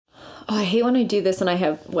Oh, I hate when I do this and I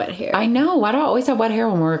have wet hair. I know. Why do I always have wet hair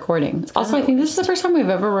when we're recording? Also, I think this is the first time we've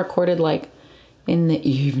ever recorded, like, in the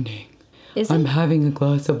evening. I'm having a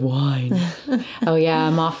glass of wine. Oh, yeah,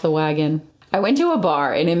 I'm off the wagon. I went to a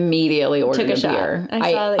bar and immediately ordered a beer.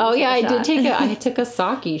 I saw that. I took a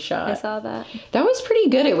sake shot. I saw that. That was pretty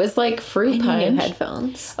good. It was like fruit punch. New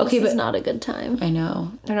headphones. Okay, this but is not a good time. I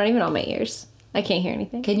know. They're not even on my ears. I can't hear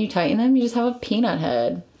anything. Can you tighten them? You just have a peanut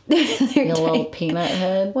head. Your little peanut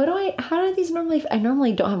head. How do these normally... I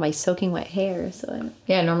normally don't have my soaking wet hair, so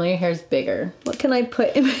Yeah, normally your hair's bigger. What can I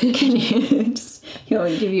put in my... Can you just... You know,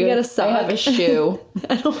 give you... got a sock. I have a shoe.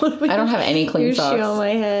 I don't have any clean socks. Your shoe on my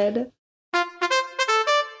head.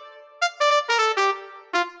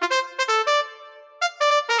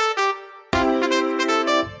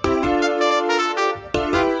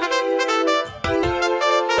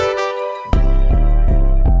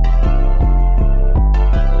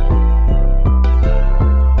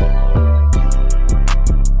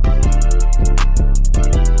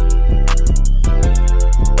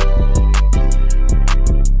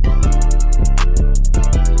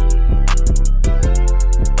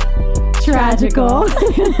 Tragical.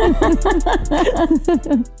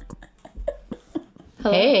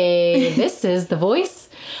 Hey, this is the voice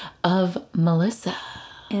of Melissa.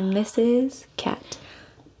 And this is Kat.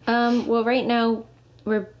 Well, right now,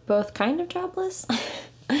 we're both kind of jobless.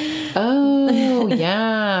 Oh,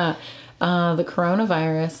 yeah. The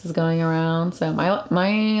coronavirus is going around. So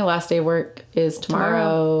my last day of work is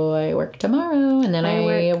tomorrow. I work tomorrow, and then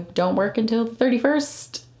I don't work until the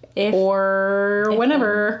 31st. Or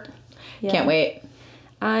whenever. Yeah. Can't wait.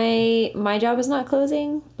 My job is not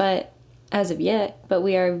closing, but as of yet, but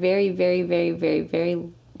we are very, very, very, very, very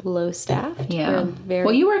low staffed. Yeah.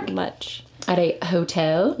 Well, you work much at a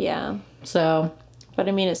hotel. Yeah. So. But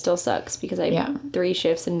I mean, it still sucks because I have 3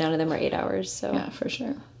 shifts and none of them are 8 hours. So. Yeah, for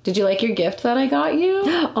sure. Did you like your gift that I got you?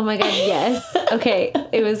 Oh my god, yes. Okay,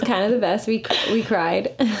 it was kind of the best. We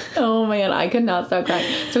cried. Oh my god, I could not stop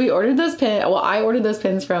crying. So we ordered those pins. Well, I ordered those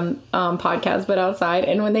pins from Podcast But Outside,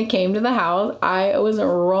 and when they came to the house, I was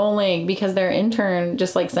rolling because their intern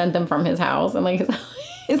just like sent them from his house, and like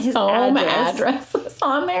his home address was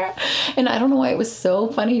on there. And I don't know why it was so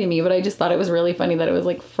funny to me, but I just thought it was really funny that it was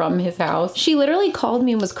like from his house. She literally called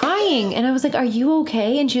me and was crying, and I was like, "Are you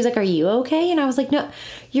okay?" And she was like, "Are you okay?" And I was like, "No,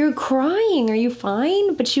 you're crying. Are you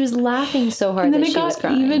fine?" But she was laughing so hard that she was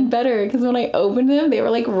crying. And then it got even better because when I opened them, they were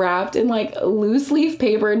like wrapped in like loose leaf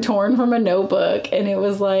paper torn from a notebook, and it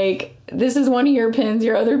was like, "This is one of your pins.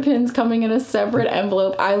 Your other pin's coming in a separate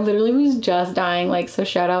envelope." I literally was just dying. Like, so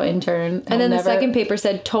shout out intern. And then the second paper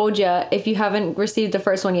said, "Told ya, if you haven't received the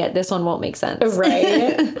first one yet, this one won't make sense."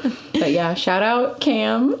 Right. But yeah, shout out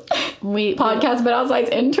Cam. Podcast But Outside's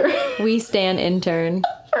intern. We stan intern.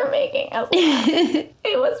 For making us laugh.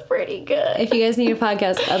 It was pretty good. If you guys need a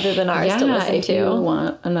podcast other than ours to listen to. If you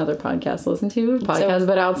want another podcast to listen to, Podcast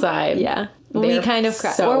But Outside. Yeah. We kind of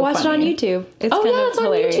cry. Or watch it on YouTube. It's it's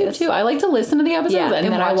hilarious. On YouTube too. I like to listen to the episodes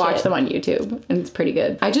and then I watch them on YouTube. And it's pretty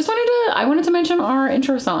good. I wanted to mention our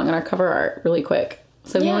intro song and our cover art really quick.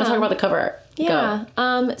 So if you want to talk about the cover art. Yeah.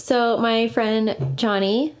 Go. So my friend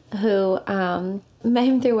Johnny, who met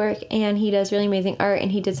him through work, and he does really amazing art,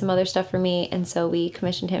 and he did some other stuff for me, and so we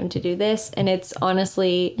commissioned him to do this, and it's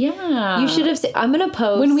honestly, you should have seen. I'm gonna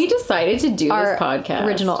post when we decided to do this podcast,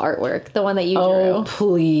 original artwork, the one that you drew. Oh,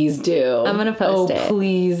 please do. I'm gonna post it. Oh,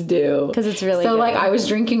 please do, because it's really so good. Like, I was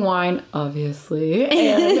drinking wine, obviously,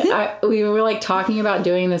 and we were like talking about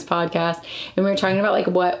doing this podcast, and we were talking about like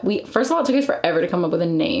what we. First of all, it took us forever to come up with a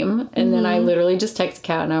name, and then I literally just texted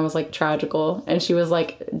Kat, and I was like, tragical, and she was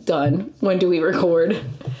like, done. When do we record?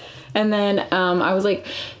 And then I was like,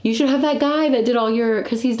 you should have that guy that did all your,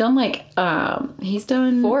 because he's done like he's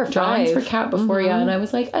done 4 or 5 drawings for Kat before. Yeah, and I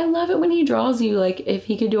was like, I love it when he draws you. Like, if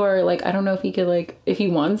he could do our, like, I don't know if he could, like, if he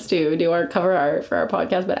wants to do our cover art for our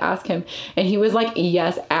podcast, but ask him. And he was like,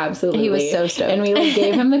 yes, absolutely. He was so stoked. And we like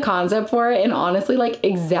gave him the concept for it, and honestly, like,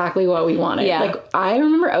 exactly what we wanted. Yeah. Like, I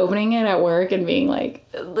remember opening it at work and being like,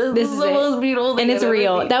 this is the most beautiful thing, and it's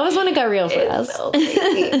real. That was when it got real for us. So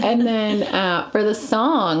and then for the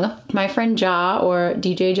song, my friend Ja, or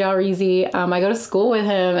DJ Ja Reezy, I go to school with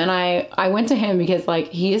him, and I went to him because like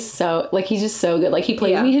he is so, like, he's just so good. Like, he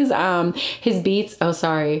plays me his beats. Oh,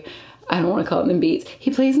 sorry, I don't want to call them beats.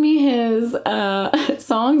 He plays me his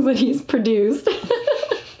songs that he's produced.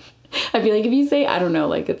 I feel like if you say, I don't know,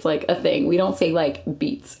 like, it's like a thing. We don't say like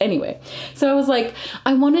beats. Anyway, so I was like,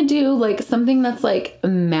 I want to do like something that's like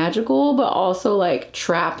magical, but also like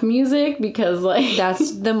trap music, because like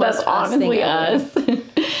that's the most that's honestly us.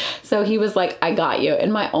 So he was like, I got you.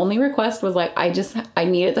 And my only request was like, I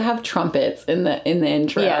needed to have trumpets in the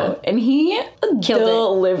intro. Yeah. And he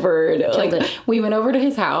delivered. Killed it. We went over to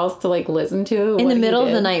his house to like listen to in the middle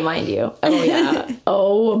of the night, mind you. Oh yeah.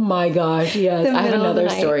 Oh my gosh. Yes. I have another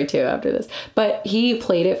night. story too after this. But he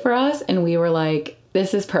played it for us and we were like,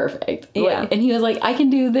 this is perfect. Yeah. And he was like, I can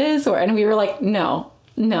do this, and we were like, no,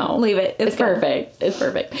 leave it. It's perfect. It's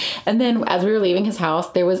perfect. And then as we were leaving his house,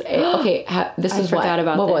 there was this is forgot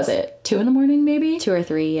about what this. was it? 2 a.m. maybe? 2 or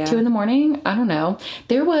 3, yeah. 2 a.m. I don't know.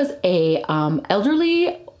 There was a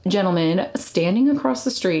elderly gentleman standing across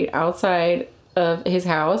the street outside of his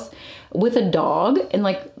house with a dog, and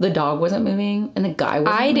like the dog wasn't moving and the guy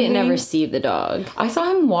wasn't moving. I didn't ever see the dog. I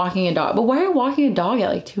saw him walking a dog, but why are you walking a dog at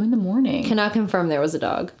like 2 a.m? Cannot confirm there was a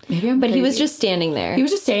dog. Maybe I'm But crazy. he was just standing there. He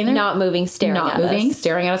was just standing there, not moving, staring at us.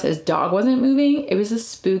 staring at us. His dog wasn't moving. It was the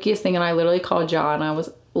spookiest thing, and I literally called John. I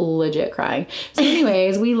was legit crying. So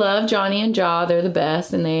anyways, we love Johnny and Jaw. They're the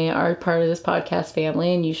best, and they are part of this podcast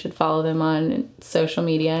family, and you should follow them on social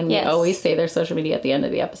media, and Yes. we always say their social media at the end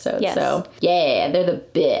of the episode. Yes. So yeah, they're the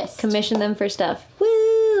best. Commission them for stuff. Woo!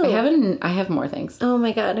 I have more things. Oh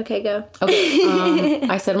my god, okay, go. Okay,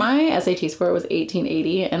 I said my SAT score was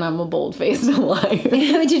 1880, and I'm a bold-faced liar.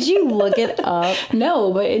 Did you look it up?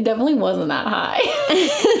 No, but it definitely wasn't that high.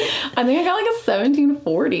 I think I got like a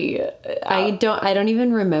 1740. I don't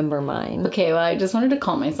even remember mine. Okay, well, I just wanted to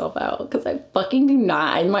call myself out because I fucking do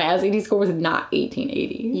not. My SAT score was not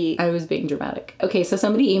 1880. I was being dramatic. Okay, so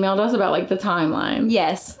somebody emailed us about like the timeline.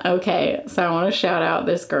 Yes. Okay, so I want to shout out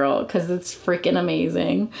this girl because it's freaking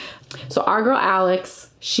amazing. So our girl Alex,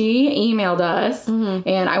 she emailed us,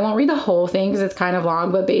 and I won't read the whole thing because it's kind of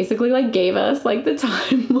long, but basically like gave us like the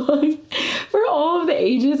timeline for all of the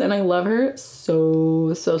ages, and I love her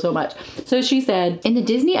so much. So she said, in the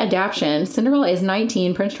Disney adaptation, Cinderella is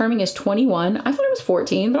 19, Prince Charming is 21. I thought it was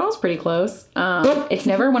 14, but I was pretty close. It's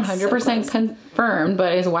never 100% confirmed,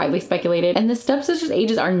 but is widely speculated, and the stepsisters'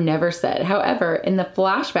 ages are never said. However, in the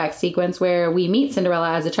flashback sequence where we meet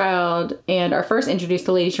Cinderella as a child and are first introduced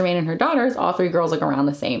to Lady Tremaine and her daughters, all 3 girls look around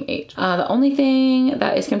the same age. The only thing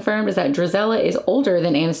that is confirmed is that Drizella is older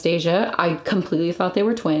than Anastasia. I completely thought they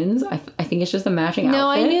were twins. I think it's just the matching outfits. No,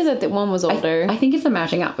 I knew that the one was older. I think it's the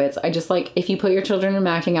matching outfits. I just like, if you put your children in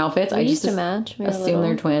matching outfits, I used just to match. We were assume little.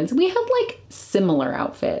 they're twins. We had like similar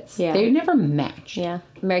outfits. Yeah. They never matched. Yeah.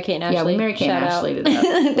 Mary Kate and Ashley. Yeah, we Mary Kate and Shout Ashley out. did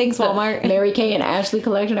that. Thanks, Walmart. Mary Kate and Ashley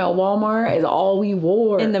collection at Walmart is all we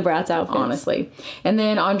wore. In the Bratz outfits. Honestly. And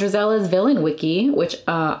then on Drizella's villain wiki, which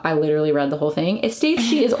I literally read the whole thing, it states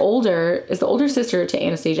she is the older sister to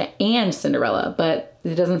Anastasia and Cinderella, but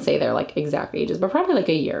it doesn't say their like exact ages, but probably like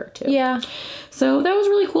a year or 2. Yeah. So that was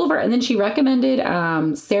really cool of her. And then she recommended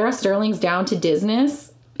Sarah Sterling's Down to Disness.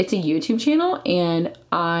 It's a YouTube channel, and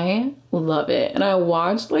I love it. And I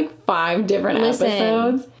watched like 5 different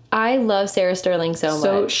episodes. I love Sarah Sterling so much.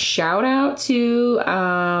 So shout out to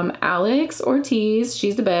Alex Ortiz.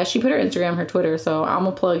 She's the best. She put her Instagram, her Twitter, so I'm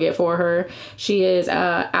gonna plug it for her. she is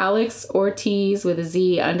Alex Ortiz with a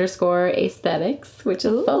Z _aesthetics, which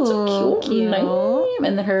is such a cute name.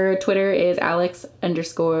 And then her Twitter is Alex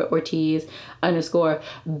 _Ortiz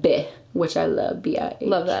 _B, which I love. B-I-H.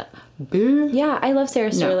 Love that. B. Yeah, I love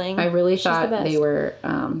Sarah Sterling. No, I really She's thought the best. they were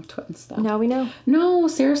twins though. Now we know. No,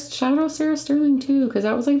 shout out Sarah Sterling too, because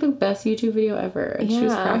that was like the best YouTube video ever. And she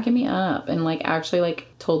was cracking me up and like actually like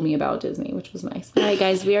told me about Disney, which was nice. All right,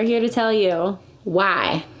 guys, we are here to tell you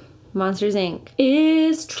why Monsters Inc.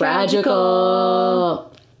 is tragical.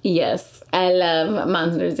 Yes, I love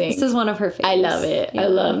Monsters Inc. This is one of her favorites. I love it. Yeah. I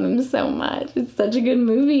love them so much. It's such a good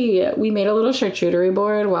movie. We made a little charcuterie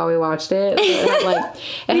board while we watched it. So it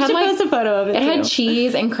had like post a photo of it. It had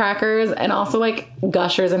cheese and crackers and also like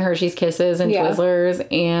Gushers and Hershey's Kisses and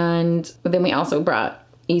Twizzlers, and then we also brought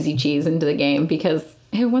Easy Cheese into the game because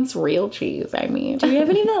who wants real cheese? I mean, do we have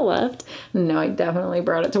any of that left? No, I definitely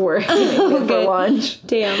brought it to work and ate it for lunch.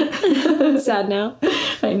 Damn. Sad now.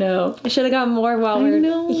 I know. I should have got more while we're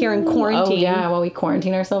here in quarantine. Oh yeah, while we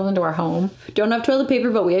quarantine ourselves into our home. Don't have toilet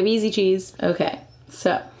paper, but we have Easy Cheese. Okay,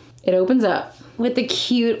 so it opens up with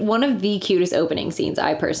one of the cutest opening scenes,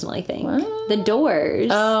 I personally think. What? The doors.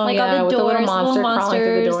 Oh, like yeah, all the with doors, the little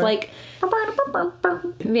monsters, door. Like,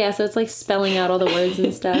 yeah, so it's like spelling out all the words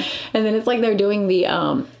and stuff. And then it's like they're doing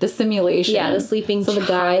the simulation. Yeah, the sleeping child. So the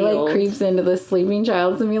guy like creeps into the sleeping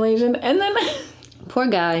child simulation, and then poor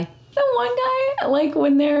guy. The one guy, like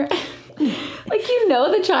when they're like,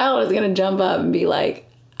 the child is gonna jump up and be like,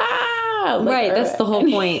 ah, like, right. That's the whole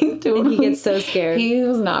point. And he gets so scared. He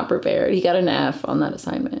was not prepared. He got an F on that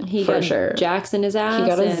assignment. He for got sure. Jacks in his ass. He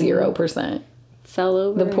got a 0%. fell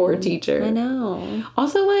over. The poor teacher. I know.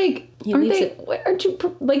 Also, like, aren't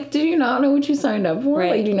you, like, did you not know what you signed up for?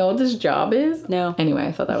 Right. Like, do you know what this job is? No. Anyway,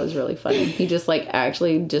 I thought that was really funny. He just, like,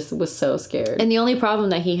 actually just was so scared. And the only problem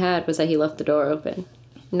that he had was that he left the door open.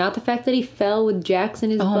 Not the fact that he fell with Jax in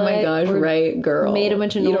his butt. Oh my gosh, right, girl. Made a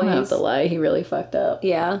bunch of noise. You don't have to lie. He really fucked up.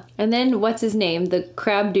 Yeah. And then, what's his name? The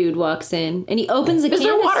crab dude walks in, and he opens a Mr.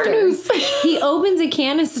 canister. Waternoose. He opens a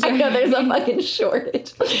canister. I know, there's a fucking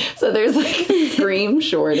shortage. So there's, like, a scream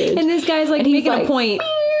shortage. And this guy's, like, making a point.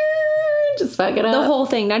 Just fuck it up. The whole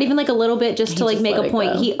thing. Not even, like, a little bit just to, like, make a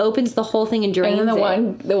point. He opens the whole thing and drains it. And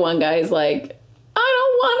then the one guy's like, I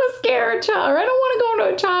don't want to scare a child, or I don't want to go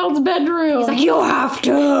into a child's bedroom. He's like, you have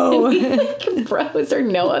to. He's like, bro, is there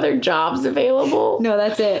no other jobs available? No,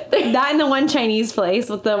 that's it. That and the one Chinese place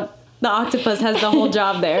with the octopus has the whole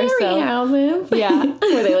job there. Houses. Yeah.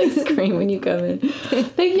 Where they, like, scream when you come in.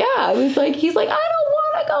 But yeah, it was like, he's like, I don't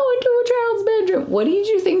want to go into a child's bedroom. What did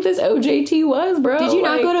you think this OJT was, bro? Did you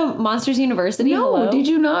not go to Monsters University? No. Hello? Did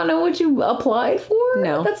you not know what you applied for?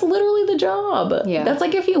 No. That's literally the job. Yeah. That's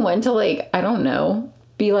like if you went to, like, I don't know,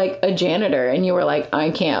 be like a janitor and you were like,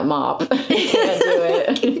 I can't mop. I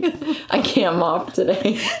can't do it. I can't mop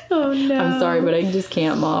today. Oh no. I'm sorry, but I just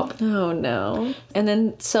can't mop. Oh no. And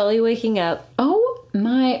then Sully waking up. Oh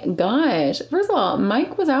my gosh. First of all,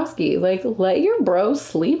 Mike Wazowski, like, let your bro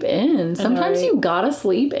sleep in. Sometimes you gotta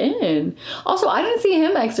sleep in. Also, I didn't see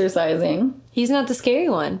him exercising. He's not the scary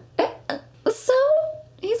one. So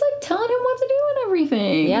he's like telling him what to do and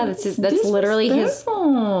everything. Yeah, that's literally his.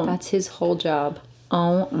 That's his whole job.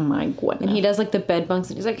 Oh my goodness. And he does like the bed bunks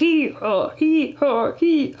and he's like hee-haw.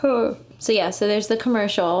 So yeah, so there's the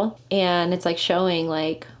commercial and it's like showing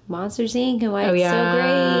like Monsters Inc. and why it's so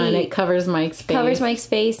great. And it covers Mike's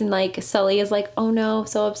face. And like Sully is like, oh no,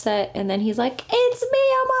 so upset. And then he's like, it's me,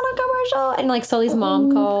 I'm on a commercial. And like Sully's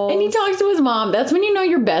mom calls. And he talks to his mom. That's when you know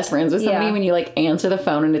you're best friends with somebody, when you like answer the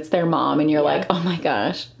phone and it's their mom and you're like, oh my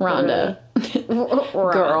gosh, Rhonda.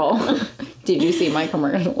 Girl. Did you see my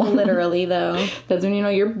commercial? Literally though. That's when you know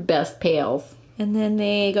you're best pals. And then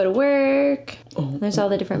they go to work. There's all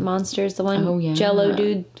the different monsters. The one Jello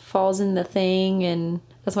dude falls in the thing, and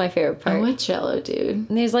that's my favorite part. Oh, a Jello dude.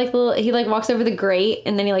 And there's like he like walks over the grate,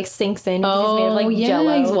 and then he like sinks in. He's made of like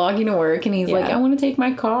Jello. He's walking to work, and he's like, I want to take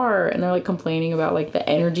my car. And they're like complaining about like the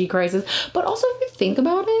energy crisis. But also, if you think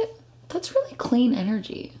about it, that's really clean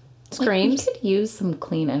energy. Screams. Like, we could use some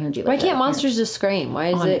clean energy. Why can't monsters just scream?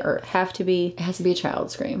 Why does it have to be? It has to be a child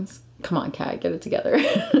screams. Come on, Kat, get it together.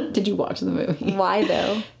 Did you watch the movie? Why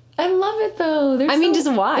though? I love it though.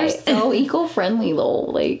 Just why? They're so eco-friendly though.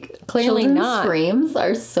 Like, clearly not. Screams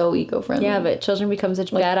are so eco-friendly. Yeah, but children become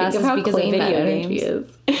such badasses because of video games. Is.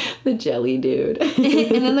 The jelly dude.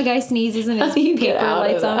 And then the guy sneezes and his paper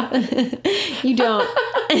lights off. You don't.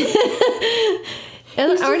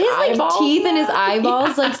 Aren't his like teeth and his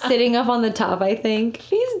eyeballs like sitting up on the top? I think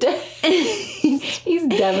he's dead. He's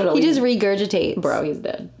definitely. He just regurgitates. Bro, he's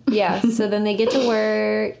dead. Yeah. So then they get to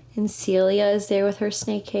work, and Celia is there with her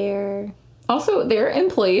snake hair. Also, they're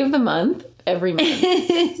employee of the month every month,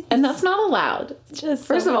 and that's not allowed. Just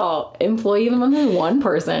first of all, employee of the month is one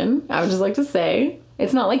person. I would just like to say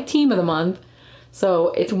it's not like team of the month,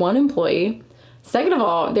 so it's one employee. Second of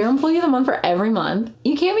all, they're employee of the month for every month.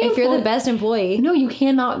 You can't be if you're the best employee. No, you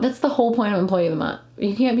cannot. That's the whole point of employee of the month.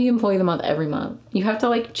 You can't be employee of the month every month. You have to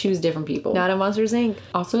like choose different people. Not at Monsters Inc.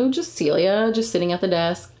 Also, just Celia, just sitting at the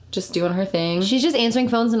desk, just doing her thing. She's just answering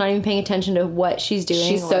phones and not even paying attention to what she's doing.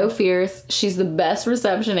 She's so fierce. She's the best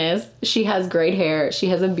receptionist. She has great hair. She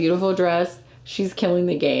has a beautiful dress. She's killing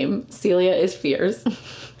the game. Celia is fierce.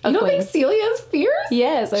 You don't think Celia is fierce?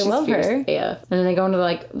 Yes, I love her. Yeah. And then they go into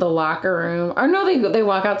like the locker room. Or no, they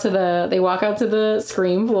walk out to the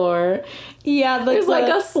scream floor. Yeah, there's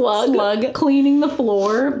like a slug cleaning the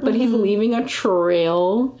floor, but he's leaving a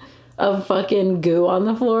trail of fucking goo on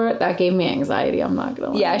the floor. That gave me anxiety, I'm not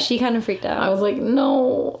gonna lie. Yeah, she kind of freaked out. I was like,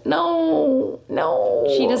 no.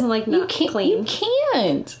 She doesn't like not clean. You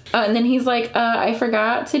can't. And then he's like, I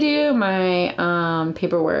forgot to do my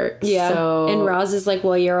paperwork. Yeah. So, and Roz is like,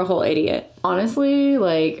 well, you're a whole idiot. Honestly,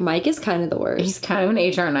 like, Mike is kind of the worst. He's kind of an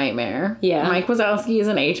HR nightmare. Yeah. Mike Wazowski is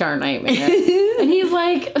an HR nightmare. And he's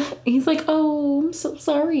like, oh, I'm so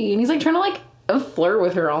sorry. And he's like trying to like flirt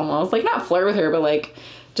with her almost. Like, not flirt with her, but like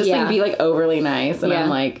just like be like overly nice. And I'm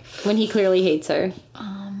like, when he clearly hates her.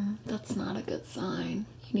 That's not a good sign.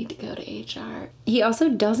 You need to go to HR. He also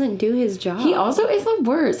doesn't do his job. He also is the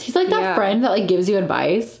worst. He's like that friend that like gives you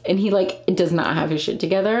advice and he like does not have his shit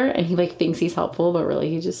together and he like thinks he's helpful, but really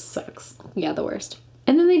he just sucks. Yeah, the worst.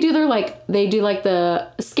 And then they do the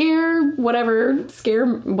what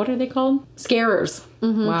are they called? Scarers.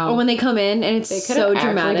 Mm-hmm. Wow. Or when they come in and it's so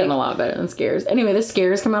dramatic. Done a lot better than scares. Anyway, the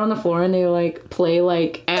scares come out on the floor and they like play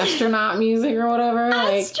like astronaut music or whatever.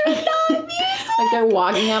 Astronaut music. Like they're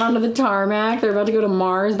walking out onto the tarmac. They're about to go to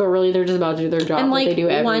Mars, but really they're just about to do their job that they do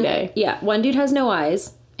every day. Yeah, one dude has no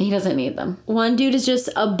eyes. He doesn't need them. One dude is just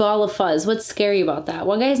a ball of fuzz. What's scary about that?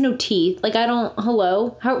 One guy has no teeth. Like, I don't...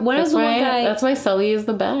 Hello? That's why Sully is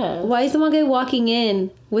the best. Why is the one guy walking in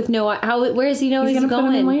with no eye? Where does he know he's going? Put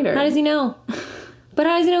him in later. How does he know? But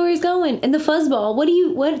how does he know where he's going? And the fuzzball.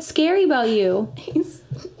 What's scary about you? He's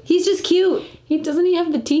just cute. Doesn't he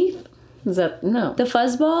have the teeth? Is that... No. The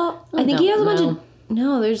fuzzball? I think he has a bunch of...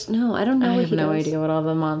 No, I don't know what he does. I have no idea what all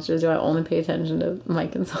the monsters do. I only pay attention to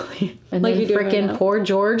Mike and Sully. And like then freaking poor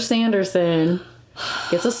George Sanderson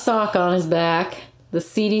gets a sock on his back. The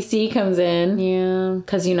CDC comes in. Yeah.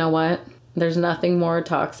 Because you know what? There's nothing more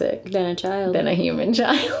toxic than a human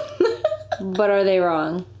child. But are they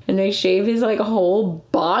wrong? And they shave his like whole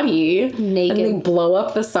body naked. And they blow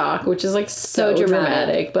up the sock, which is like so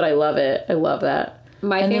dramatic. But I love it. I love that.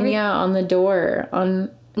 Favorite? Then on the door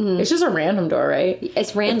it's just a random door, right?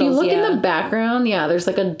 It's random. If you look in the background, there's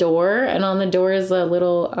like a door, and on the door is a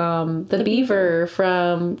little the beaver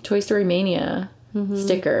from Toy Story Mania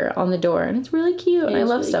sticker on the door, and it's really cute. And I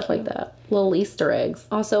love stuff like that. Little Easter eggs.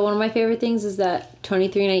 Also, one of my favorite things is that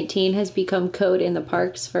 2319 has become code in the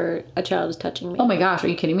parks for a child is touching me. Oh my gosh, are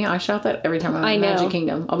you kidding me? I shout that every time I'm in Magic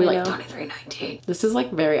Kingdom. I'll be like, 2319. This is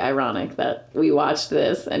like very ironic that we watched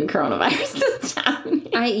this and coronavirus is happening.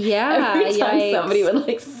 Every time somebody would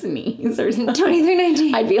like sneeze or something.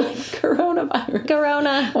 2319. I'd be like, coronavirus.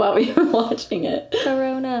 Corona. While we were watching it.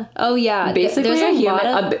 Corona. Oh yeah. Basically,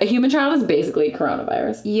 a human child is basically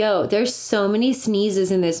coronavirus. Yo, there's so many sneezes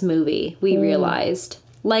in this movie. We realized.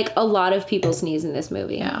 Like, a lot of people sneeze in this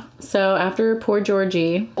movie. Yeah. So, after poor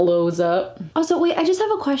Georgie blows up... Also, wait, I just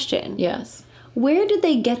have a question. Yes. Where did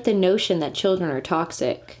they get the notion that children are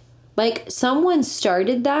toxic? Like, someone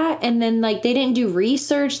started that, and then, like, they didn't do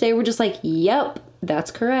research. They were just like, yep,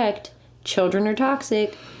 that's correct. Children are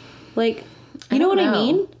toxic. Like, you know what I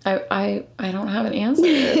mean? I don't have an answer.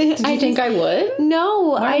 Did you think I would? No,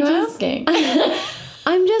 Why are you asking?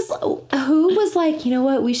 I'm just, who was like, you know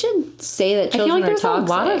what, we should say that children are toxic. I feel like there's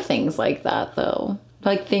a lot of things like that, though.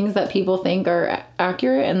 Like, things that people think are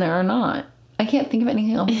accurate and they are not. I can't think of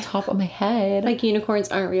anything off the top of my head. Like, unicorns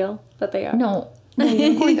aren't real, but they are. No,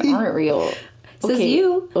 unicorns aren't real. Says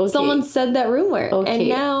you. Okay. Someone said that rumor. Okay. And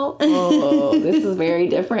now... Oh, this is very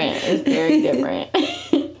different. It's very different.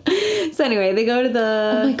 So anyway, they go to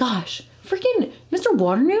the... Oh my gosh. Freaking Mr.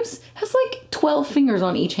 Waternoose has like 12 fingers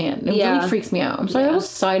on each hand. It really freaks me out. I'm sorry, that was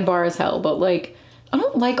sidebar as hell, but like, I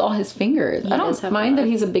don't like all his fingers. I don't mind that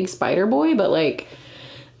he's a big spider boy, but like,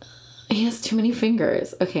 he has too many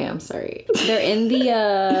fingers. Okay, I'm sorry. They're in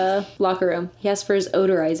the locker room. He asks for his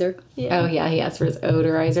odorizer. Yeah. Oh yeah, he asks for his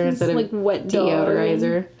odorizer instead of like wet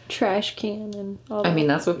deodorizer. Trash can and all that. I mean,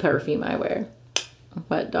 that's what perfume I wear.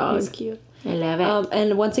 Wet dog. He's cute. I love it.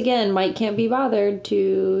 And once again, Mike can't be bothered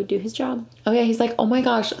to do his job. Oh yeah, he's like, oh my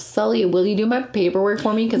gosh, Sully, will you do my paperwork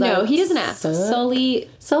for me? No, he doesn't ask. Sully's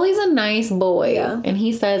a nice boy. Yeah. And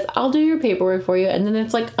he says, I'll do your paperwork for you. And then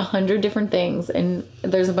it's like 100 different things. And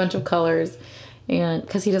there's a bunch of colors. And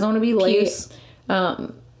because he doesn't want to be late.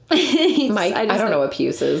 Mike, I don't know what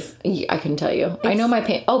puce is. I couldn't tell you. I know my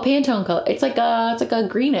Pantone color. It's like a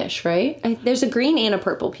greenish, right? There's a green and a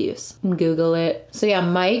purple puce. Google it. So yeah,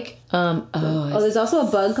 Mike. There's also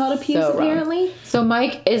a bug called a puce apparently. So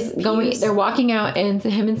Mike is going. They're walking out, and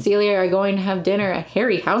him and Celia are going to have dinner at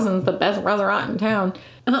Harryhausen's, the best restaurant in town.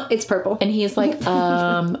 It's purple. And he's like,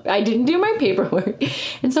 I didn't do my paperwork.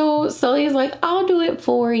 And so Sully is like, I'll do it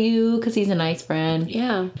for you, because he's a nice friend.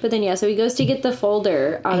 Yeah. But then, so he goes to get the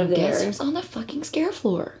folder out of there. Guess who's on the fucking scare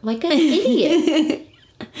floor? Like an idiot.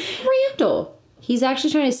 Randall. He's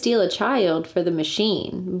actually trying to steal a child for the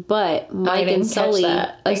machine, but Mike and Sully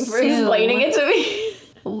explaining it to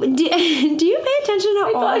me. Do you pay attention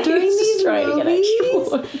to all during these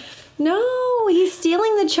movies? No, he's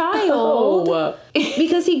stealing the child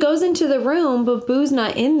because he goes into the room, but Boo's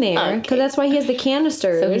not in there because that's why he has the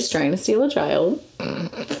canisters. So he's trying to steal a child.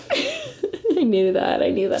 I knew that.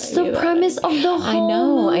 It's the premise of the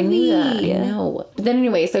whole movie. I knew that. I know. But then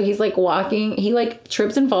anyway, so he's like walking. He like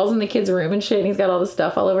trips and falls in the kid's room and shit. And he's got all the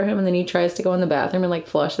stuff all over him. And then he tries to go in the bathroom and like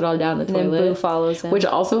flush it all down the toilet. And then Boo follows him. Which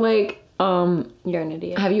also like, you're an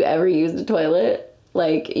idiot. Have you ever used a toilet?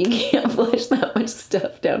 Like, you can't flush that much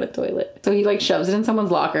stuff down a toilet. So he like shoves it in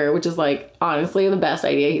someone's locker, which is like honestly the best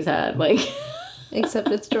idea he's had. Like. Except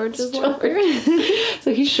it's George's locker.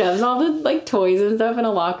 So he shoves all the like toys and stuff in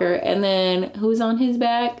a locker, and then who's on his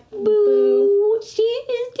back? Boo! She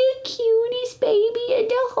is the cutest baby in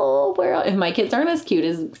the whole world. If my kids aren't as cute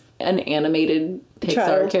as an animated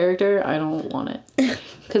Pixar character, I don't want it.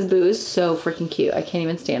 Because Boo is so freaking cute. I can't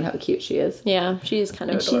even stand how cute she is. Yeah, she is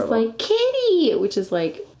kind of adorable. She's like, Kitty! Which is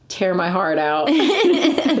like, tear my heart out.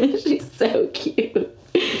 She's so cute.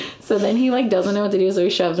 So then he like doesn't know what to do, so he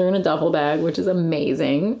shoves her in a duffel bag, which is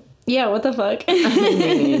amazing. Yeah, what the fuck? I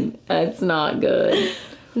mean, that's not good.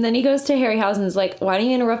 And then he goes to Harryhausen's like, why don't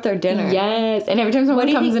you interrupt their dinner? Yes. And every time someone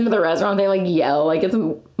comes into the restaurant, they like yell like it's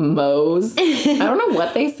Moe's. I don't know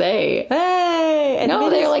what they say. Hey! And no,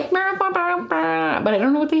 they're like, bah, bah, bah, bah. But I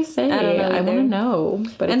don't know what they say. I don't know. I want to know.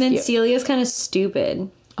 But and then cute. Celia's kind of stupid.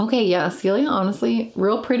 Okay, yeah. Celia, honestly,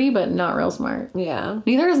 real pretty, but not real smart. Yeah.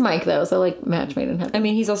 Neither is Mike, though. So like, match made in heaven. I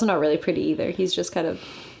mean, he's also not really pretty either. He's just kind of...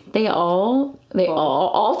 All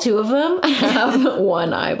two of them have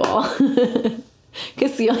one eyeball.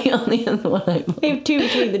 Because Celia only has one eyeball. They have two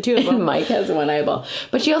between the two of them. And Mike has one eyeball.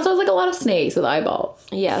 But she also has like a lot of snakes with eyeballs.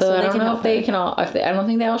 Yeah, so I don't know if they can all... I don't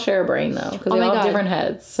think they all share a brain, though. Because they all have different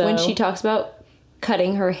heads. So when she talks about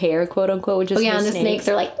cutting her hair, quote unquote, which is and the snakes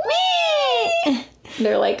are like... Meh!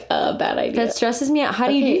 They're like, bad idea. That stresses me out. How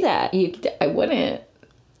do you do that? I wouldn't.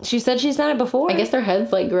 She said she's done it before. I guess their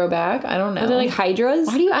heads like grow back. I don't know. Are they like hydras?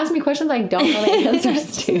 Why do you ask me questions I don't know the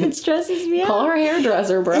answers to? It stresses me out. Call her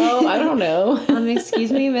hairdresser, bro. I don't know.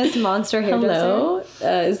 Excuse me, Miss Monster Hairdresser. Hello?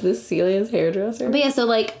 Is this Celia's hairdresser? But yeah, so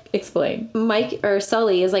like... Explain. Mike, or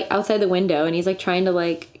Sully, is like outside the window and he's like trying to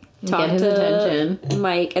like... Get his attention.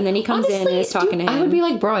 Mike, and then he comes in and is talking to him. I would be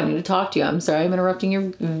like, bro, I need to talk to you. I'm sorry, I'm interrupting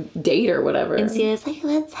your date or whatever. And Celia's like,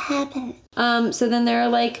 what's happening? So then they're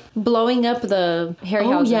like blowing up the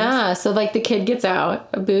Harryhausen. Oh yeah, so like the kid gets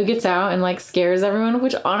out, Boo gets out and like scares everyone,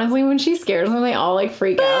 which honestly when she scares them they all like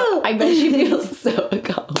freak out. I bet she feels so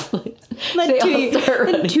accomplished.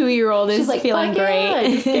 The 2-year-old is like feeling great. Yeah,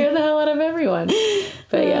 you scare the hell out of everyone.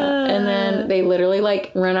 But yeah, and then they literally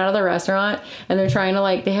like run out of the restaurant and they're trying to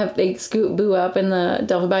like they scoop Boo up in the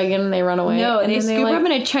duffel bag and they run away. No, and they scoop her up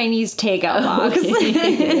in a Chinese takeout box.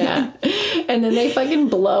 Yeah, and then they fucking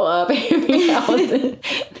blow up Harryhausen.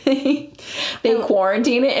 They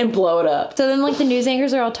quarantine it and blow it up. So then like the news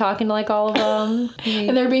anchors are all talking to like all of them,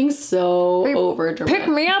 and they're being so over dramatic. Pick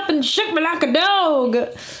me up and shook me like a dog.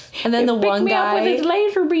 And then the one guy with his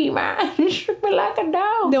laser beam, man, shook me like a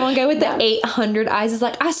dog. The one guy with the 800 eyes is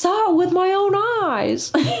like, I saw it with my own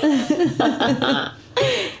eyes.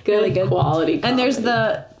 Really good quality. And there's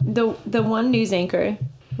the one news anchor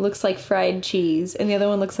looks like fried cheese, and the other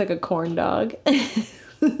one looks like a corn dog. I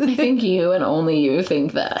think you and only you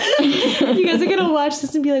think that. You guys are gonna watch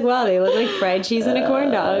this and be like, wow, they look like fried cheese and a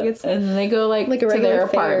corn dog. And then they go like to their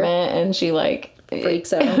apartment and she like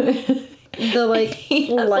freaks out. The like he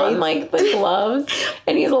has on like the gloves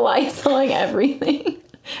and he's lysoling everything.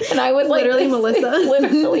 And I was literally like, Melissa.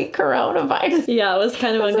 Literally coronavirus. Yeah, it was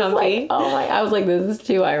kind of uncomfy. Like, I was like, this is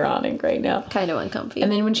too ironic right now. Kind of uncomfy. And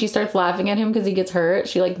then when she starts laughing at him because he gets hurt,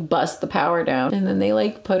 she like busts the power down. And then they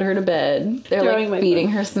like put her to bed. They're like feeding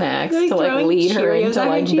her snacks to like lead her into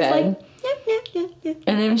like bed. Like,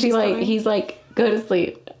 and then he's like, go to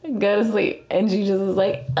sleep. And she just is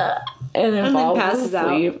like, and then falls passes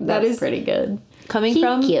asleep. out. That is pretty good. Coming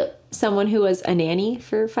from someone who was a nanny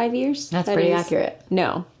for 5 years. That's pretty accurate.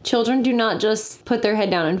 No. Children do not just put their head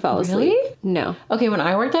down and fall asleep. Really? No. Okay, when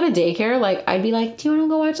I worked at a daycare, like, I'd be like, do you want to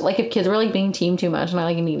go watch? Like, if kids were, like, being teamed too much and I,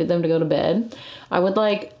 like, needed them to go to bed, I would,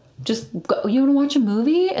 like, just go, you want to watch a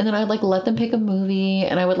movie? And then I'd, like, let them pick a movie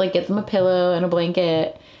and I would, like, get them a pillow and a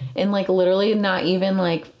blanket. And, like, literally not even,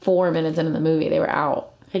 like, 4 minutes into the movie, they were out.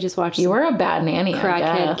 I just watched. You were a bad nanny,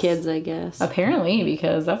 crackhead kids, I guess. Apparently,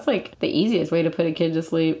 because that's like the easiest way to put a kid to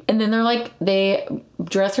sleep. And then they're like, they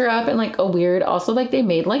dress her up in like a weird. Also, like they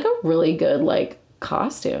made like a really good like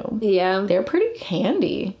costume. Yeah, they're pretty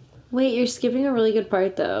handy. Wait, you're skipping a really good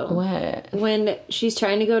part though. What? When she's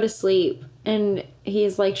trying to go to sleep and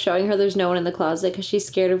he's like showing her there's no one in the closet because she's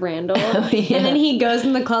scared of Randall. Oh, yeah. And then he goes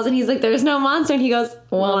in the closet and he's like, there's no monster. And he goes,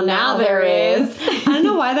 well now there is. I don't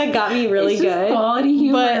know why that got me really it's good. Just quality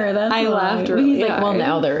humor. But that's I laughed really He's like, hard. well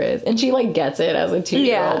now there is. And she like gets it as a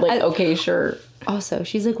 2-year-old. Like, okay, sure. Also,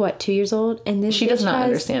 she's like, what, 2 years old? And then she does not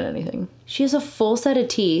understand anything. She has a full set of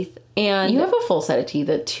teeth. And you have a full set of teeth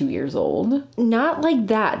at 2 years old. Not like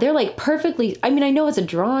that. They're like perfectly, I mean, I know it's a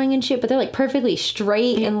drawing and shit, but they're like perfectly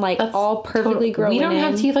straight and like all perfectly growing. We don't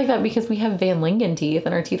have teeth like that because we have Van Lingen teeth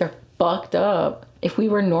and our teeth are fucked up. If we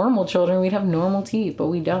were normal children, we'd have normal teeth, but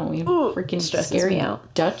we don't. We have freaking scary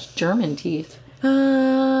Dutch German teeth.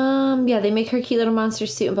 Yeah, they make her cute little monster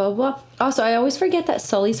suit and blah, blah, blah. Also, I always forget that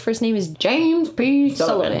Sully's first name is James P.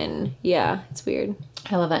 Sullivan. Yeah, it's weird.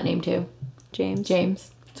 I love that name too. James.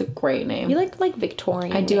 It's a great name. You like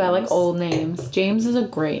Victorian I do. names. I like old names. James is a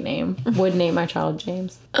great name. Would name my child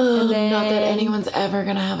James. And then, not that anyone's ever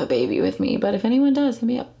gonna have a baby with me, but if anyone does, hit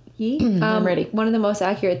me up. I'm ready. One of the most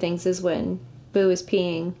accurate things is when Boo is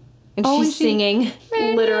peeing and she's singing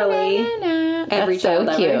literally every child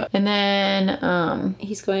so cute. ever. And then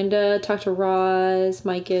He's going to talk to Roz.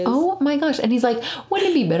 Mike is. oh my gosh, and he's like,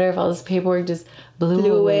 wouldn't it be better if all this paperwork just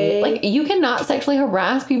blew away? Like, you cannot sexually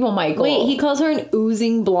harass people, Michael. Wait, he calls her an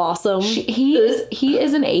oozing blossom. He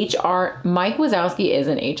is an HR. Mike Wazowski is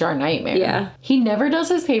an HR nightmare. Yeah. He never does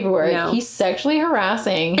his paperwork. No. He's sexually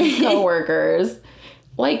harassing his coworkers.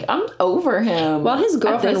 Like, I'm over him. Well, his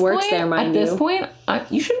girlfriend works there, mind you. At this point,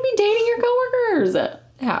 you shouldn't be dating your coworkers. It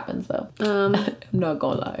happens, though. I'm not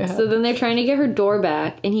gonna lie. So then they're trying to get her door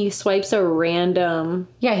back, and he swipes a random...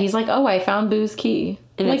 Yeah, he's like, oh, I found Boo's key.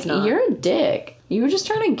 And like, it's not. you're a dick. You were just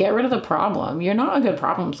trying to get rid of the problem. You're not a good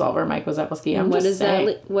problem solver, Mike Wazowski. What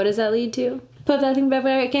does that lead to? Put that thing back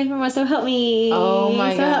where it came from. So help me. Oh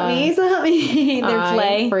my God. So help me. Their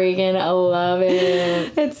play. I freaking love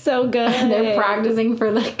it. It's so good. They're practicing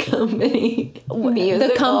for the company musical.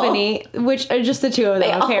 The company, which are just the two of them,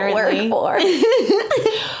 they apparently. all work for.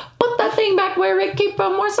 Put that thing back where it came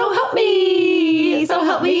from, or so help me. So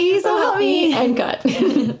help me. So help me. And cut.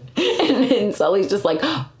 And then Sully's just like,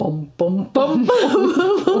 boom, boom, boom,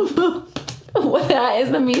 boom, boom, boom. Well, that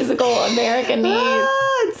is the musical America needs.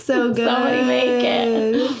 It's so good. Somebody make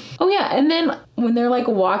it. Oh yeah, and then when they're like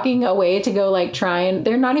walking away to go like try and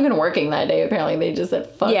they're not even working that day apparently, they just said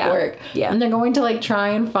fuck work. Yeah. And they're going to like try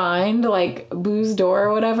and find like Boo's door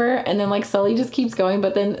or whatever, and then like Sully just keeps going,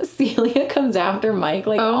 but then Celia comes after Mike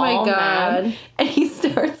like oh my all God. mad, and he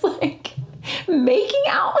starts like making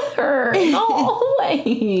out with her the whole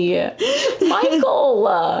way.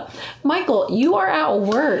 Michael, you are at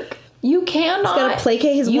work. You cannot. He's gotta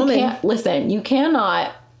placate his woman. Listen, you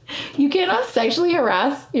cannot sexually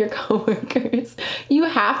harass your coworkers. You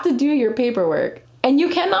have to do your paperwork. And you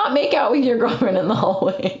cannot make out with your girlfriend in the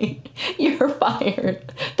hallway. You're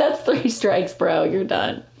fired. That's 3 strikes, bro. You're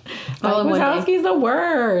done. All in one day. Wazowski's the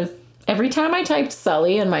worst. Every time I typed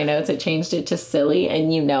Sully in my notes, it changed it to silly,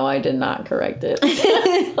 and you know I did not correct it.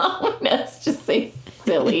 All my notes just say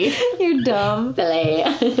silly. You're dumb.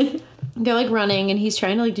 Silly. They're like running, and he's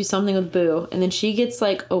trying to like do something with Boo, and then she gets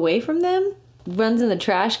like away from them, runs in the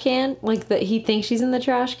trash can, like he thinks she's in the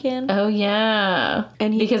trash can. Oh yeah,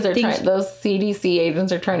 and because they're trying. Those CDC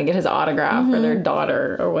agents are trying to get his autograph for their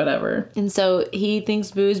daughter or whatever. And so he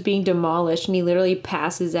thinks Boo's being demolished, and he literally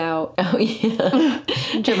passes out. Oh yeah,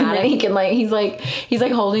 dramatic. He can he's like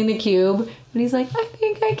holding the cube. And he's like, I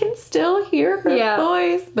think I can still hear her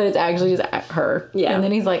voice. But it's actually just her. Yeah. And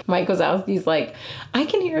then he's like, Mike Wazowski's like, I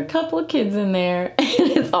can hear a couple of kids in there.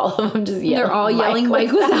 And it's all of them just yelling. They're all yelling Mike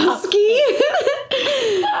Wazowski.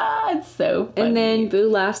 It's so funny. And then Boo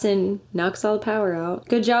laughs and knocks all the power out.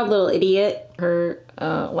 Good job, little idiot. Her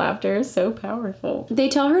laughter is so powerful. They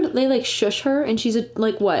tell her, they like shush her, and she's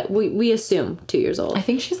like what? We assume 2 years old. I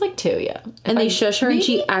think she's like 2, yeah. And they shush her, and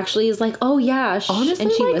she actually is like, oh yeah. Honestly,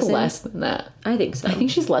 and she like listens. less than that. I think so. I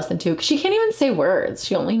think she's less than 2, because she can't even say words.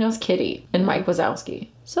 She only knows Kitty and Mike Wazowski.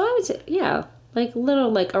 So I would say, yeah. Like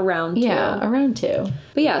little, like around 2. Yeah, around 2.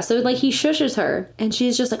 But yeah, so like he shushes her, and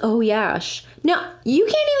she's just like, oh yeah. Now, you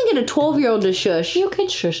can't even get a 12-year-old to shush. You could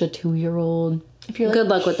shush a 2-year-old. If you're like, good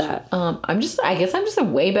luck with that. I guess I'm just a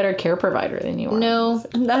way better care provider than you are. No,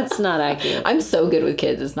 that's not accurate. I'm so good with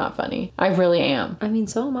kids, it's not funny. I really am. I mean,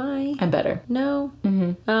 so am I. I'm better. No.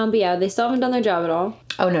 Mm-hmm. But yeah, they still haven't done their job at all.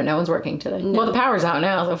 Oh no one's working today. No. Well, the power's out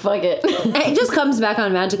now, so fuck it. It just comes back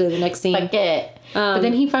on magically the next scene. Fuck it. But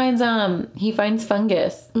then he finds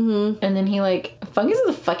Fungus, and then Fungus is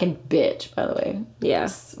a fucking bitch, by the way. Yeah.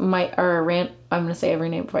 I'm gonna say every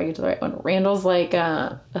name before I get to the right one. Randall's like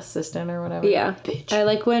assistant or whatever. Yeah. Bitch. I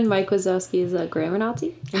like when Mike Wazowski is a grammar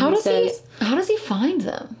Nazi. How does he find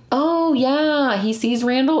them? Oh yeah, he sees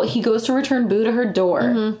Randall. He goes to return Boo to her door,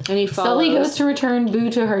 and he follows. Sully goes to return Boo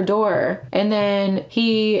to her door, and then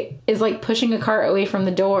he is like pushing a cart away from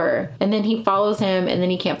the door, and then he follows him, and then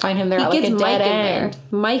he can't find him. They're at like a dead end.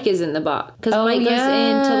 Mike is in the box because Mike goes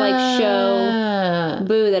in to like show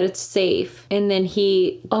Boo that it's safe, and then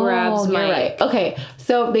he grabs Mike. Right. Okay,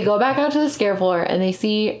 So they go back out to the scare floor and they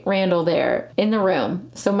see Randall there in the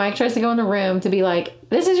room. So Mike tries to go in the room to be like,